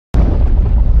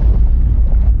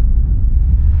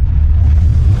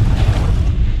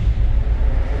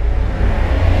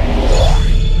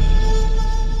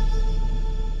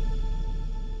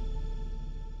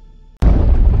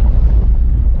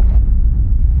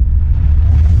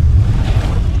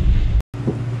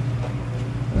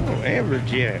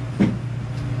average in it.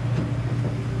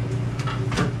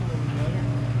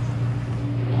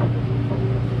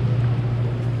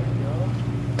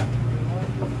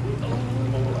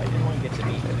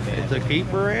 It's a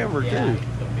keeper ever too.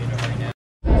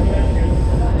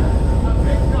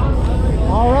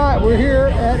 All right, we're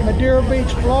here at Madeira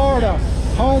Beach, Florida,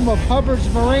 home of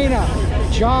Hubbard's Marina,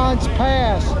 Johns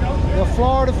Pass, the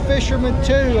Florida Fisherman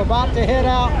 2, about to head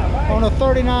out on a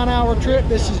 39-hour trip.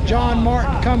 This is John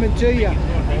Martin coming to you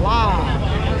live.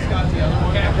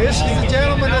 This is the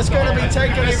gentleman that's going to be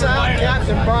taking us out,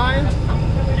 Captain Brian.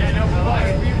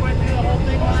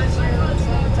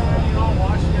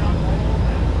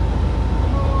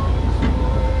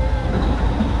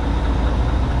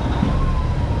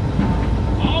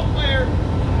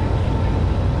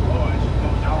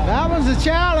 That one's a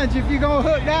challenge if you're going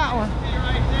to hook that one.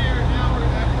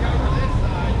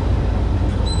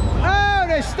 Oh,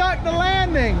 they stuck the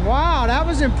landing. Wow, that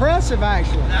was impressive,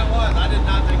 actually. That was. I did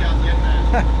not think I was getting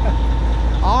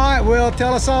that. All right, Will,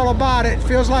 tell us all about it. It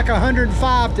feels like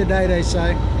 105 today, they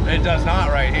say. It does not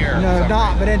right here. No,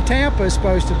 not, but in Tampa it's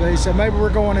supposed to be, so maybe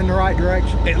we're going in the right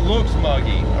direction. It looks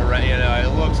muggy, you know,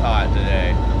 it looks hot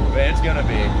today, but it's going to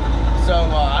be. So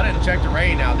I didn't check the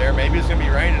rain out there. Maybe it's going to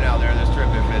be raining out there this trip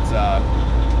if it's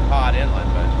hot inland.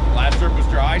 But last trip was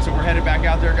dry, so we're headed back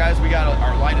out there, guys. We got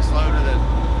our lightest load of the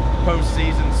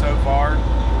postseason so far.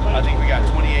 I think we got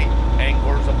 28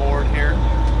 anglers aboard here.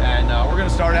 And we're going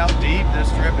to start out deep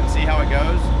this trip and see how it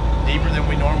goes. Deeper than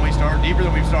we normally start. Deeper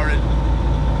than we've started.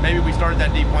 Maybe we started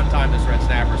that deep one time this red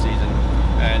snapper season.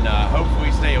 And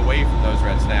hopefully stay away from those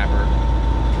red snapper.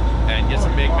 And get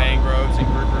some big mangroves and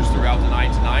groupers throughout the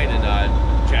night tonight, and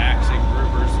jacks and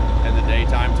groupers in the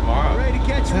daytime tomorrow. Ready to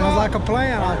catch Sounds like a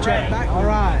plan. I'll check back. All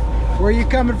right. Where are you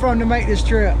coming from to make this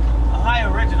trip?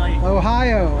 Ohio originally.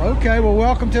 Ohio. Okay. Well,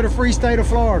 welcome to the free state of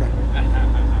Florida.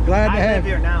 Glad to have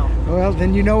you. I live here now. Well,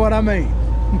 then you know what I mean.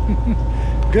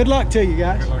 Good luck to you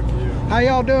guys. Good luck to you. How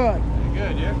y'all doing?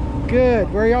 Good, yeah. Good.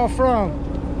 Where y'all from?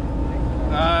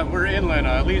 We're inland,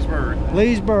 Leesburg.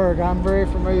 Leesburg. I'm very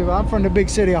familiar. I'm from the big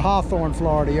city of Hawthorne,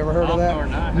 Florida. You ever heard of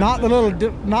that? Not the little,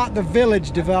 not the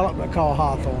village development called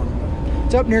Hawthorne.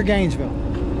 It's up near Gainesville.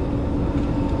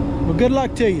 Well, good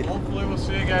luck to you. Hopefully we'll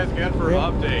see you guys again for an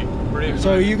update. Pretty excited.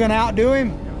 So you gonna outdo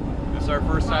him? This is our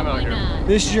first time out here.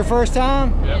 This is your first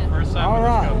time? Yeah, first time. All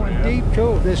right, going deep,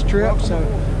 cool this trip. So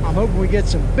I'm hoping we get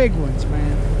some big ones,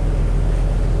 man.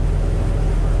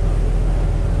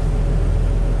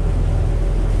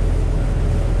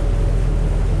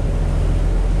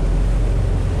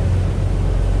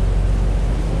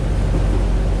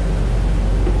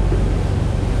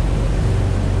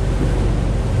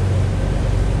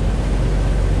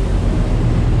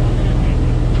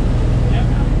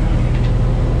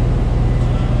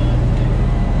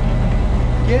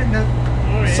 Getting the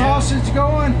sausage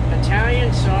going.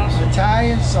 Italian sausage.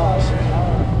 Italian sausage.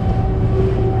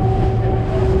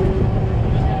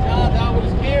 John, that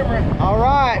was camera. All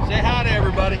right. Say hi to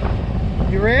everybody.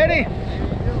 You ready?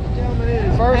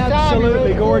 First time.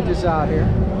 Absolutely gorgeous out here.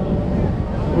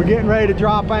 We're getting ready to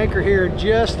drop anchor here in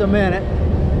just a minute.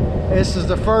 This is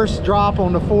the first drop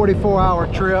on the 44-hour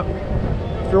trip.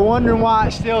 If you're wondering why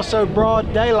it's still so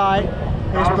broad daylight,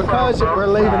 it's because we're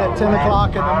leaving at 10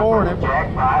 o'clock in the morning,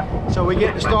 so we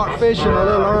get to start fishing a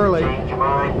little early,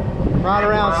 right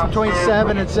around between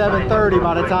 7 and 7:30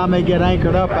 by the time they get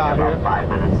anchored up out here.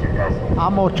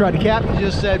 I'm gonna try to, Captain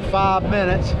just said 5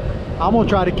 minutes. I'm gonna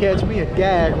try to catch me a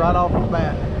gag right off the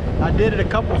bat. I did it a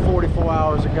couple 44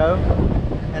 hours ago,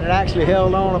 and it actually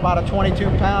held on about a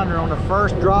 22-pounder on the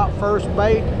first drop, first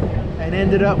bait, and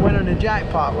ended up winning the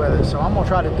jackpot with it. So I'm gonna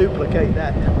try to duplicate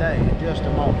that today in just a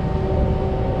moment.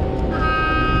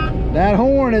 That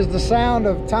horn is the sound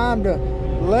of time to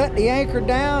let the anchor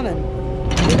down and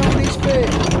get on these fish.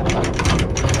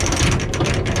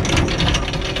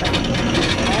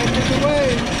 Anchor's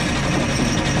away.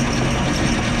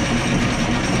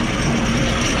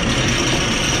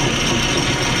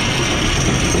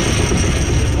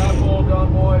 That ball done,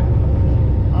 boy.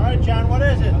 All right, John, what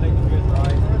is it? I think the fifth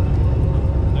right.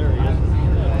 There he is.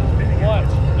 What?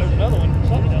 There's another one.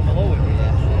 Something down below it.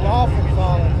 Dolphin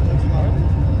falling.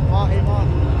 Mahi. I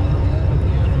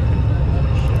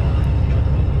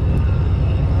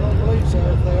don't believe so.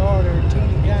 If they are, they're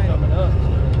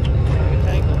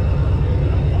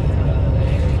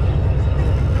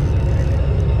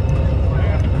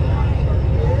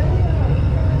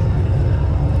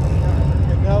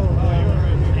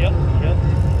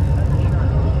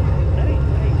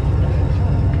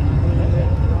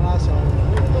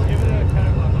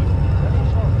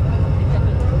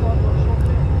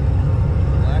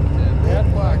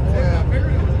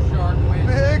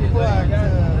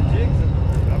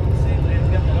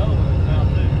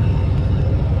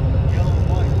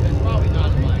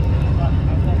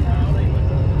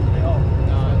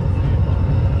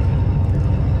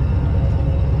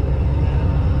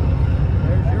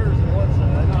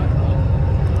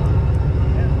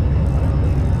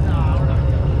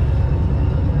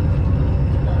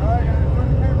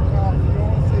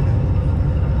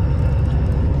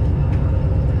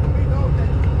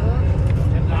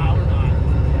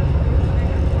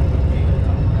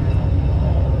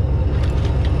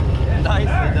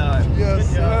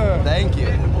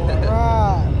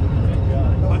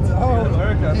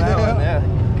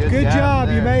Good job.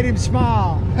 You made him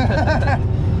smile.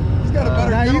 He's got a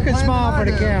better Now you dental can plan smile for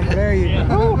than the I do. camera. There you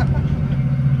go.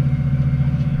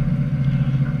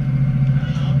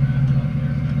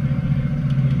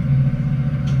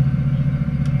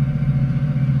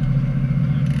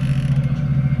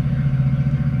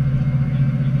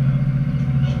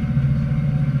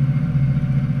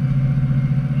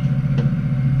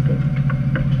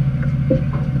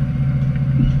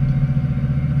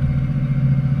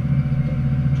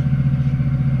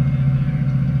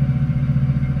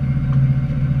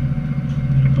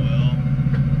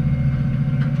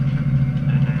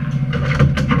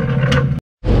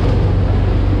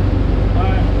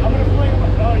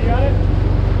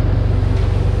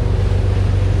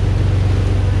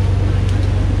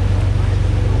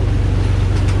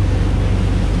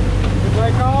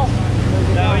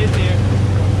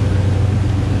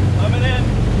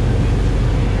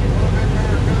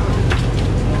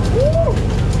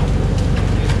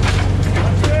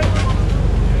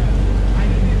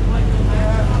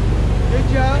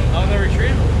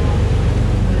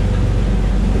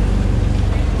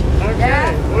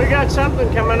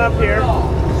 Something coming up here.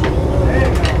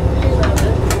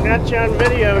 Got you on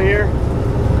video here.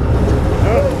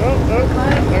 Oh,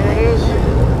 there it is.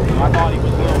 I thought he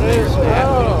was There it is.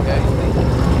 Oh.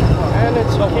 And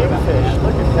it's a kingfish.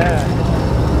 Look at that.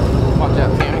 Watch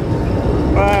out, Tammy.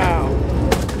 Wow.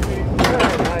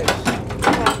 Very nice.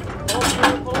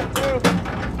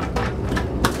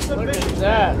 Look at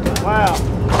that. Wow.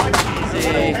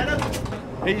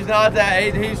 He's not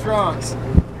that, he's shrunk.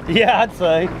 Yeah, I'd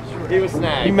say. He was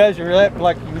snagged. You measure that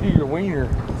like you do your wiener.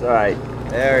 That's right.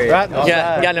 There he is. Right in the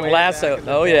side. Got him lassoed.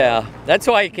 Oh yeah, that's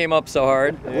why he came up so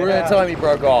hard. We're gonna tell him he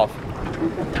broke off.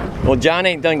 Well, John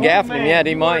ain't done gaffing him yet.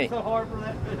 He might.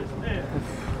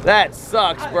 That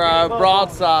sucks, bro.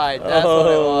 Broadside. That's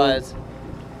what it was.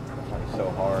 So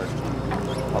hard.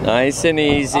 Nice and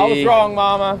easy. I was wrong,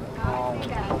 Mama.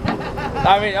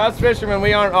 I mean, us fishermen,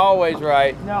 we aren't always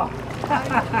right. No.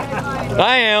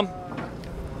 I am.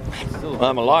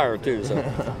 I'm a liar too, so.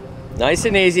 Nice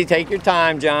and easy. Take your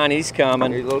time, John. He's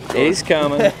coming. He's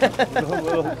coming. I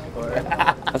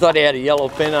thought he had a yellow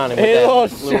fin on him with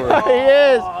that lure. He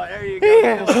is. Oh, there you go.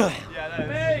 Yeah,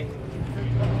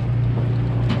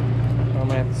 I'm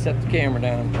gonna have to set the camera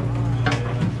down.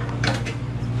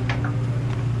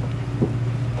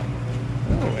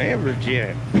 Oh,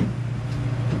 amberjack.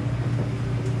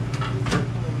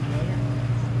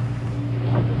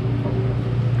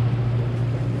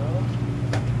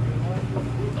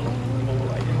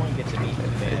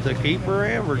 It's a keeper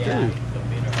amber too. I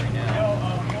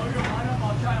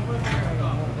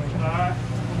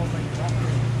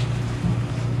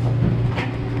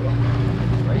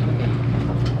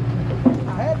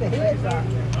had the heads out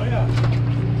there. Oh yeah.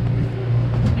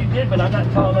 You did, but I'm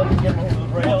not tall enough to get over the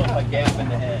rail if I gap in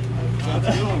the head.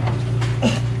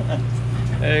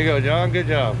 There you go, John. Good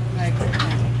job. Thank you.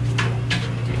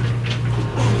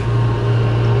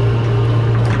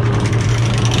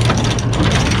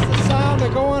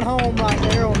 Going home right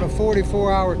there on the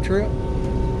 44-hour trip.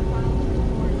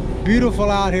 Beautiful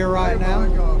out here right now.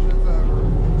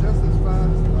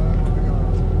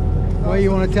 Well,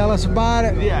 you want to tell us about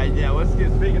it? Yeah. Let's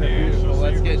get, speaking of beautiful,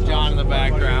 let's get John in the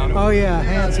background. Oh yeah,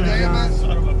 handsome John.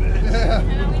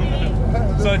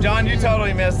 So John, you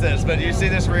totally missed this, but do you see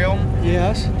this reel?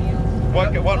 Yes.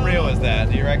 What reel is that?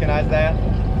 Do you recognize that?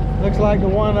 Looks like the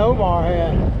one Omar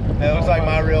had. It looks like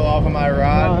my reel off of my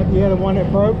rod. You had the one that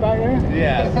broke back there?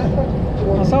 Yes.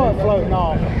 I saw it floating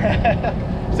off.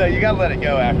 So you gotta let it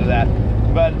go after that.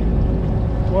 But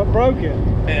What broke it?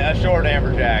 a short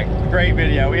amberjack. Great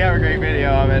video. We have a great video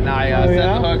of it, and I set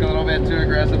the hook a little bit too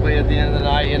aggressively at the end of the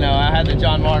night. You know, I had the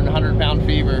John Martin 100-pound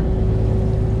fever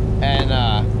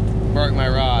and broke my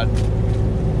rod.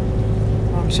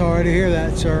 I'm sorry to hear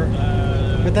that, sir.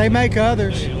 But they make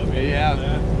others. Yeah,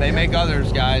 they make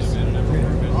others, guys.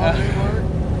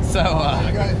 So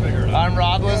I'm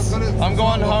rodless. I'm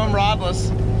going home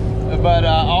rodless. But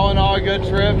all in all, a good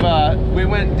trip. We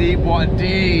went deep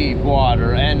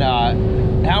water. And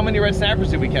how many red snappers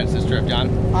did we catch this trip, John?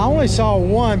 I only saw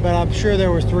one, but I'm sure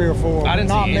there was 3 or 4. I didn't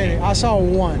Not see many. any. I saw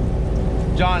one.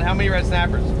 John, how many red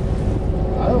snappers?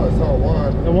 I only saw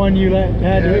one. The one you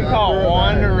had We to. caught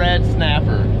one red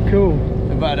snapper. Cool.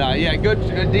 But yeah, good,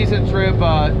 decent trip.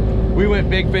 We went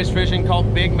big fish fishing,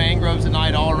 caught big mangroves at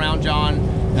night all around John.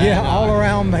 Yeah, And, all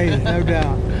around me, no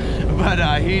doubt.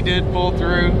 But he did pull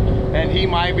through, and he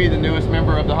might be the newest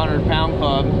member of the 100-pound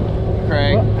club,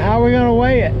 Craig. Well, how are we gonna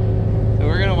weigh it? So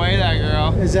we're gonna weigh that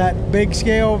girl Is that big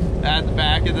scale? at the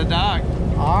back of the dock.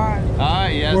 All right. All right,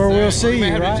 yes, Where sir. we'll see We may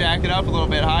you, have right? to jack it up a little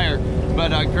bit higher, but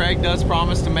Greg does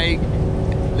promise to make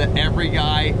every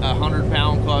guy a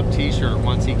 100-pound club T-shirt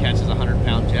once he catches a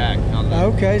 100-pound jack. On the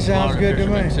Okay, sounds Florida good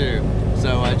to me. Fisherman too.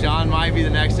 So John might be the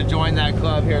next to join that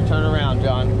club here. Turn around,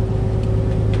 John.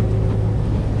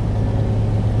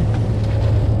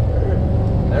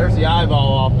 There's the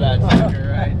eyeball off that sucker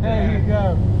right there. There you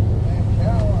go.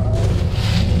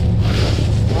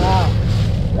 Wow.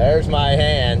 There's my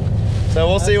hand. So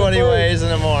we'll see That's what a he bird. weighs in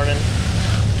the morning.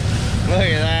 Look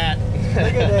at that.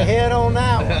 Look at the head on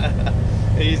that one.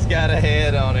 He's got a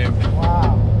head on him.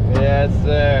 Wow. Yes,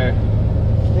 sir.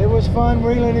 It was fun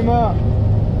reeling him up.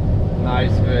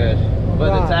 Nice fish. But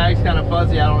Right. the tag's kind of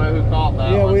fuzzy. I don't know who caught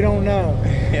that Yeah, one. we don't know.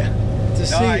 Yeah. To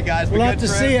see, All right, guys. we'll but have good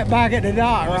to trip. see it back at the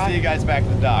dock, We'll right? see you guys back at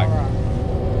the dock. All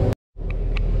right.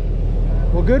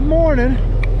 Well, good morning.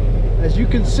 As you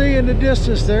can see in the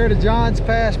distance there, the Johns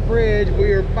Pass Bridge,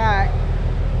 we are back.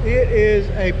 It is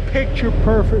a picture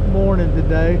perfect morning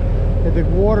today. The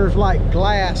water's like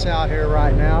glass out here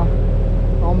right now,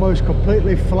 almost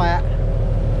completely flat.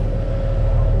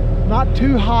 Not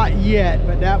too hot yet,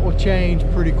 but that will change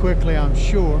pretty quickly, I'm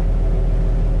sure.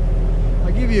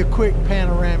 I'll give you a quick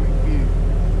panoramic view.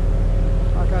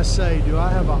 Like I say, do I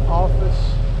have an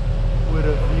office with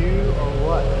a view or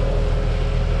what?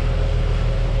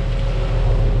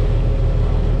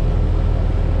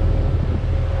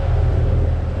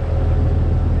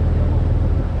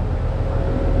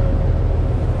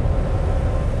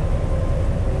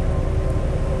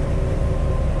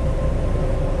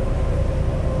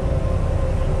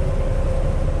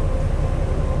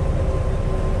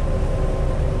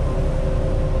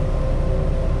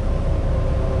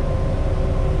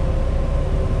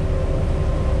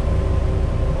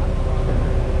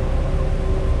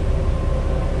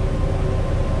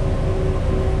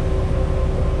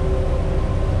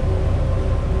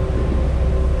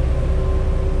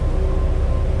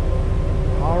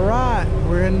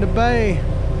 The bay.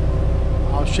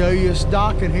 I'll show you us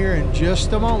docking here in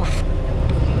just a moment.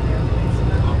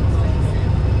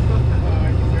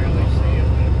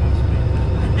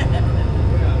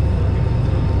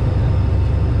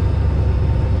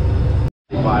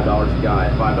 $5 a guy,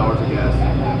 $5 a guess.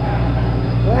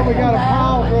 Well, we got a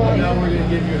pile going. No, we're gonna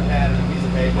give you a pad and a piece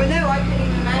of paper. Well, no, I couldn't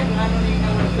even imagine. I don't even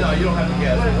know what. No, you don't have to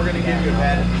guess. We're gonna give you a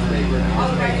pad and a piece of paper.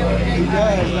 Oh, right, okay. He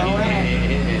does, don't we?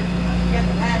 You got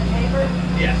the pad and paper?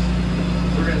 Yes.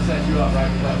 We're gonna set you up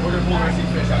right. We're gonna pull the rest of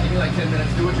these fish out. Give me like 10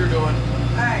 minutes. Do what you're doing,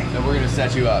 Alright. and we're gonna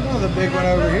set you up. Oh, the big one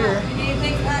over here. Do you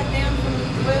think that down from the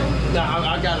blue? No,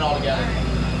 I've got it all together.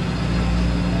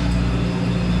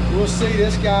 We'll see.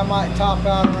 This guy might top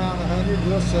out around 100.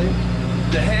 We'll see.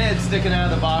 The head sticking out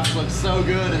of the box looks so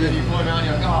good, and then you pull him out and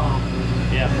you're like, oh.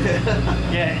 Yeah.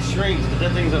 Yeah, it shrinks, but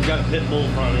that thing's got a pit bull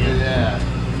front of it. Yeah.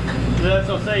 That's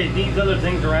what I say. It needs other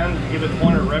things around to give it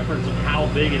point of reference of how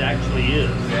big it actually is.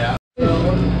 Yeah. The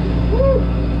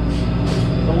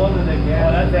one that they got.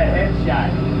 Oh, that's that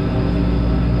headshot.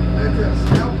 That's a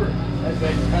scalper. That's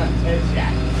that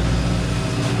headshot.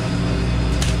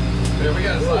 Dude, we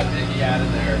gotta slide Mickey out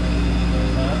in there.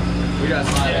 We gotta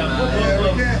slide him out. Yeah, we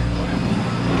can.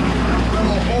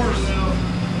 Little horse.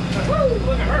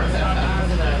 Look at her. What's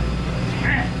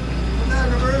that,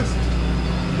 Bruce?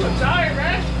 I'm tired,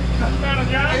 man. Found a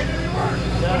job.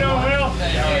 We're doing well.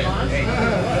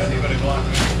 See what a Glock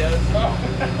does?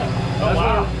 Oh,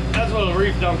 wow. That's what a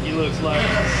reef donkey looks like.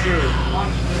 Sure.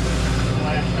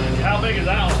 How big is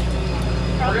that one?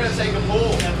 We're gonna take a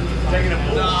pool. Taking a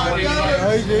pool. No,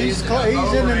 He's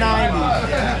in the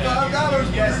 90s.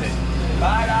 $5. Guess it.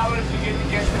 $5 to get to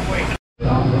guess the weight.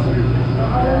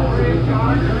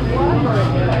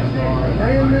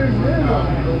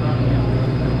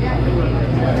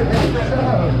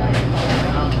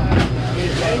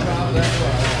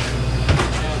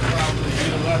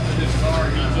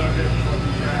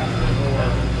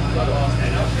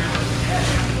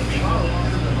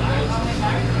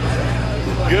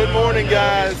 Good morning,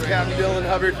 guys. Captain Dylan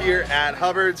Hubbard here at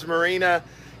Hubbard's Marina.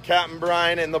 Captain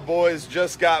Brian and the boys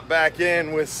just got back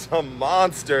in with some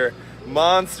monster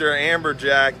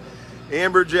amberjack.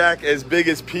 Amberjack as big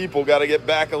as people. Got to get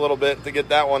back a little bit to get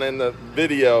that one in the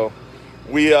video.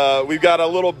 We've got a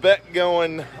little bet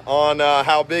going on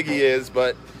how big he is,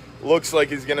 but looks like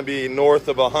he's going to be north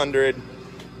of 100.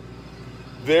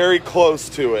 Very close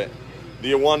to it.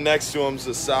 The one next to him's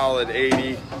a solid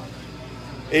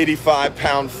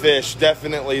 85-pound fish.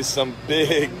 Definitely some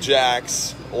big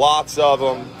jacks, lots of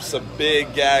them. Some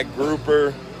big gag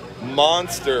grouper,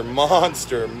 monster mangrove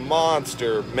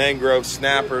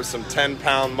snapper, some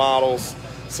 10-pound models,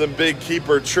 some big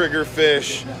keeper trigger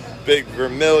fish, big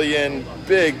vermilion,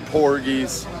 big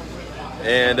porgies,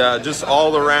 and just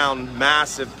all around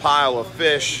massive pile of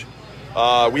fish.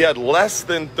 We had less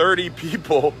than 30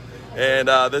 people, and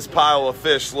this pile of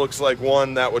fish looks like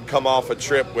one that would come off a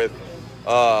trip with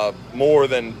more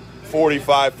than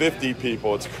 45, 50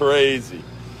 people. It's crazy.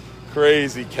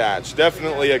 Crazy catch.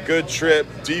 Definitely a good trip,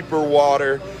 deeper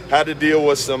water. Had to deal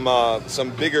with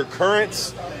some bigger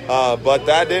currents, but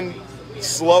that didn't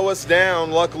slow us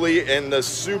down. Luckily, in the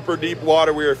super deep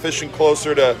water, we were fishing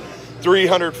closer to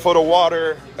 300 foot of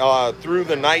water through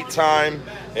the nighttime,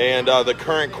 and the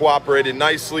current cooperated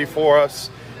nicely for us.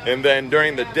 And then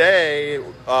during the day,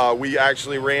 we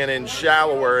actually ran in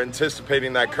shallower,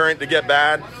 anticipating that current to get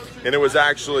bad. And it was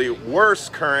actually worse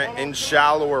current in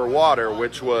shallower water,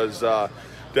 which was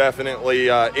definitely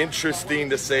interesting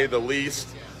to say the least.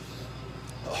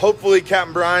 Hopefully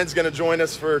Captain Brian's gonna join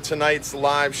us for tonight's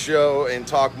live show and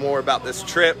talk more about this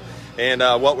trip and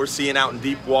what we're seeing out in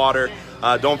deep water.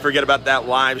 Don't forget about that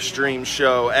live stream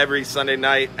show every Sunday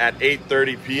night at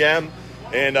 8:30 p.m.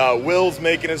 And Will's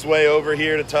making his way over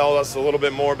here to tell us a little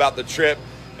bit more about the trip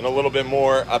and a little bit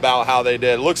more about how they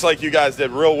did. Looks like you guys did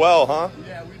real well, huh?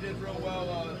 Yeah, we did real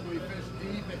well. We fished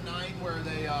deep at night where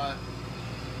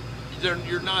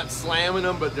you're not slamming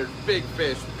them, but they're big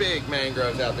fish, big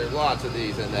mangroves out there. Lots of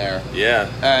these in there. Yeah.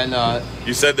 And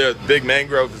you said the big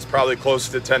mangrove is probably close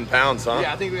to 10 pounds, huh?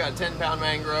 Yeah, I think we got a 10-pound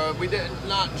mangrove. We did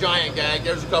not giant gag.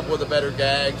 There's a couple of the better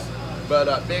gags, but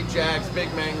big jacks,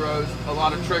 big mangroves, a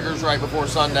lot of triggers right before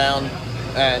sundown,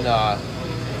 and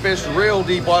fished real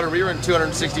deep water. We were in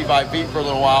 265 feet for a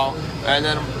little while, and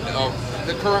then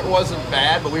the current wasn't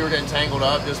bad, but we were getting tangled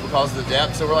up just because of the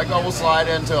depth. So we're like, oh, we'll slide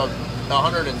into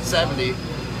 170,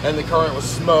 and the current was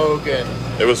smoke, and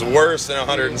it was worse than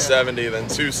 170 than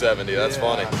 270. That's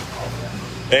funny.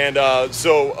 And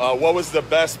so what was the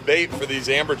best bait for these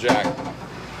amberjack?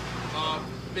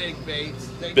 Big baits.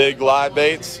 Big live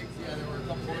baits? Yeah, there were a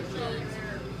couple of jigs,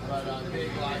 but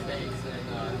big live baits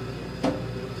and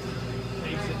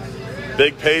patience.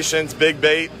 Big patience, big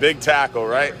bait, big tackle,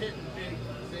 right? Big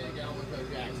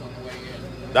Almaco jacks on the way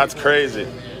in. That's crazy.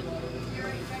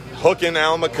 Hooking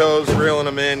Almacos, reeling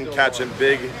them in, catching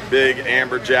big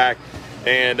amberjack,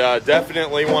 and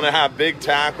definitely want to have big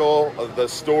tackle. The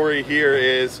story here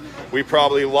is we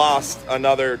probably lost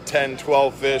another 10,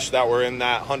 12 fish that were in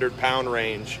that 100-pound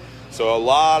range. So a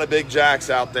lot of big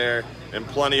jacks out there, and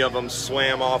plenty of them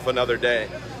swam off another day.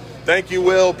 Thank you,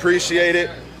 Will, appreciate it.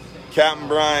 Captain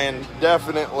Brian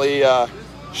definitely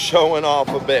showing off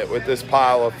a bit with this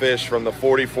pile of fish from the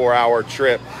 44-hour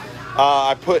trip.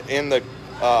 I put in the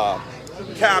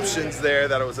captions there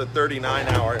that it was a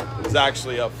 39-hour. It was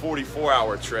actually a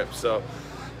 44-hour trip, so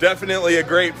definitely a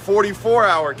great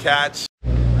 44-hour catch.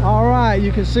 All right,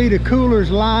 you can see the coolers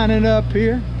lining up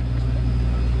here.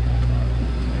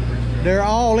 They're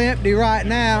all empty right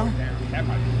now,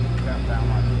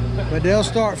 but they'll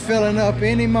start filling up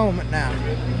any moment now.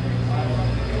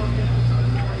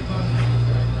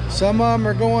 Some of them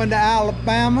are going to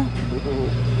Alabama.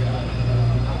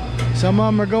 Some of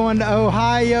them are going to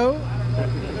Ohio.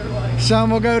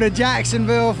 Some will go to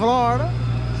Jacksonville, Florida.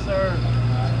 Sir.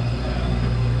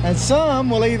 And some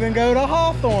will even go to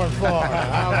Hawthorne,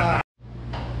 Florida.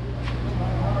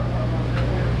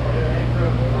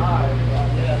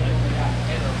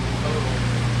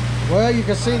 Well, you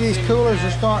can see these coolers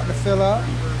are starting to fill up.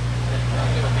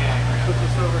 Put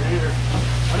this over here.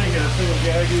 I didn't get a single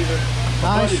gag either.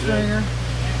 Nice stringer.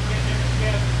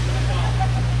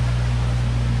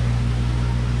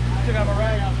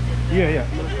 Yeah.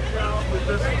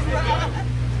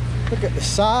 Look at the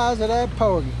size of that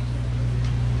porgy.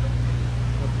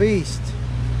 A beast.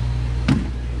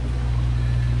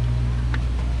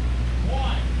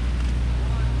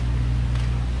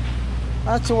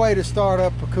 That's a way to start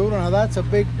up a cooler. Now that's a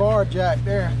big bar jack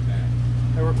there.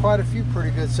 There were quite a few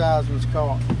pretty good size ones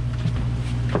caught.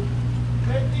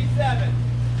 57.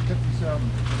 57.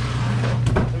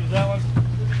 Who's that one?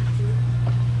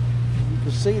 You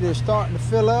can see they're starting to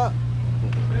fill up.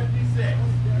 56.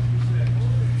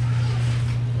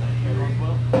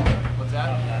 What's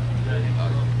that?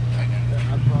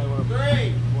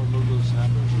 Three.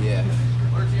 Yeah.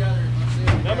 Where's the other?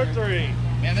 Number 3.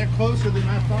 Man, they're closer than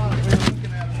I thought. We were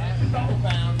looking at them. A couple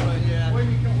pounds, but yeah. Where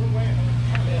you go? We're waiting.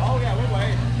 Oh yeah, we're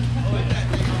waiting.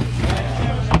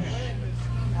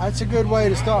 That's a good way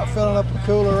to start filling up a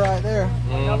cooler right there.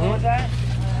 What's that?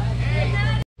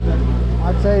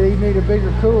 I'd say you need a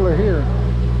bigger cooler here.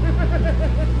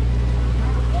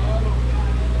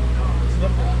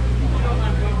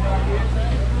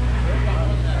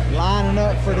 Lining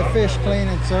up for the fish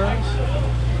cleaning service.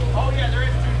 Oh yeah, there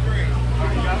is 2, 3.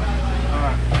 All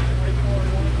right.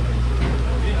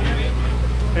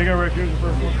 Here you go, Rick. Here's the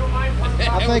first one.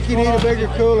 I think you need a bigger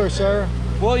cooler, sir.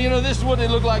 Well, you know, this is what they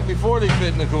look like before they fit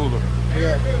in the cooler.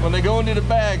 Yeah. When they go into the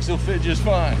bags, they'll fit just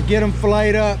fine. Get them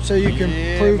filleted up so you can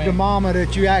Yeah, prove man. to mama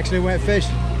that you actually went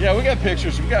fishing. Yeah, we got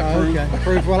pictures. We got proof. Okay,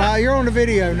 proof. Well, you're on the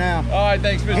video now. All right,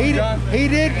 thanks, Mr. John. He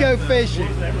did go fishing.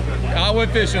 I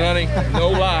went fishing, honey. No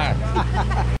lie.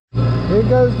 Here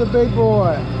goes the big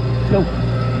boy. Go. Good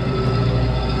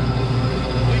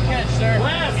catch, sir.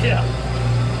 Last, yeah.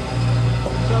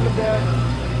 Coming down.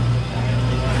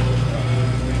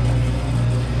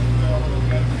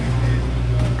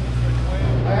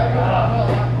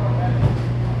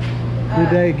 Did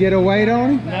they get a weight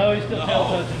on him? No, he's still tail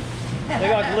touching. They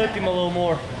got to lift him a little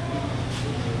more.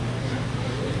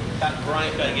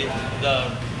 Brian's got to get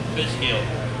the fish scale.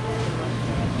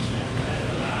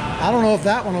 I don't know if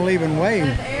that one will even weigh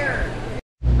him.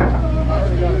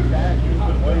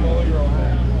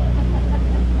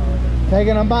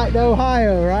 Taking them back to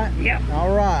Ohio, right? Yep.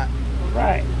 All right.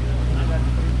 Right.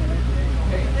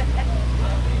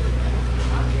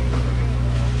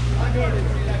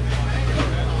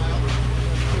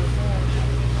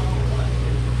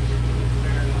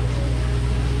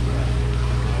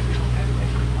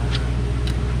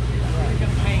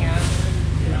 Hang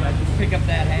on. Just pick up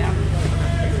that half.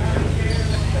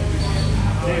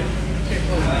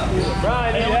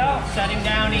 Right, yeah. Set him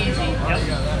down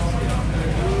easy.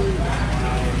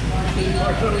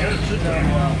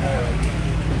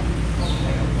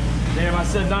 Damn, I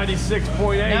said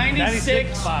 96.8.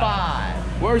 96.5.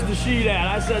 Where's the sheet at?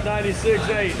 I said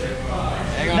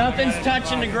 96.8. Nothing's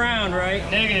touching the ground, right?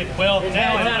 Negative. Well, His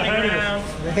now head's it's on the negative. ground.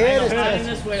 The head is Turn touching.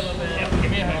 this way a little bit. Yep,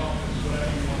 give me a hand.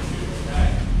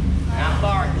 Not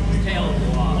far. His tail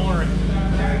is cornering.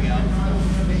 There we go.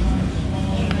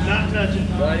 Not touching.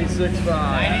 96.5.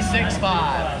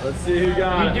 96.5. Let's see who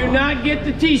got it. You do not get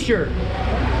the t-shirt.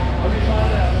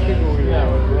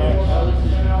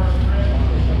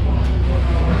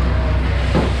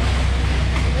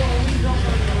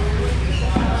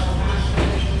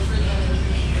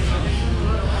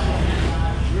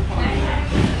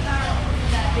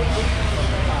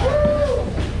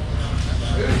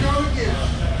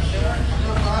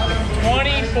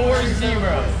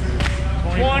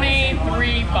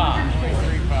 23.5.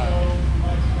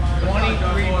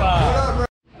 23.5.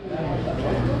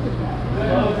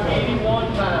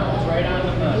 81 pounds, right on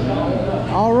the button.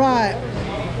 All right.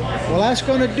 Well, that's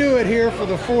going to do it here for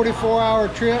the 44-hour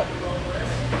trip.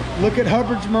 Look at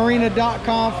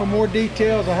hubbardsmarina.com for more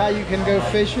details of how you can go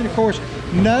fishing. Of course,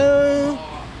 no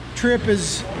trip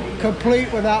is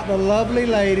complete without the lovely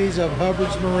ladies of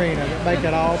Hubbard's Marina that make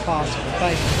it all possible.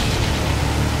 Thank you.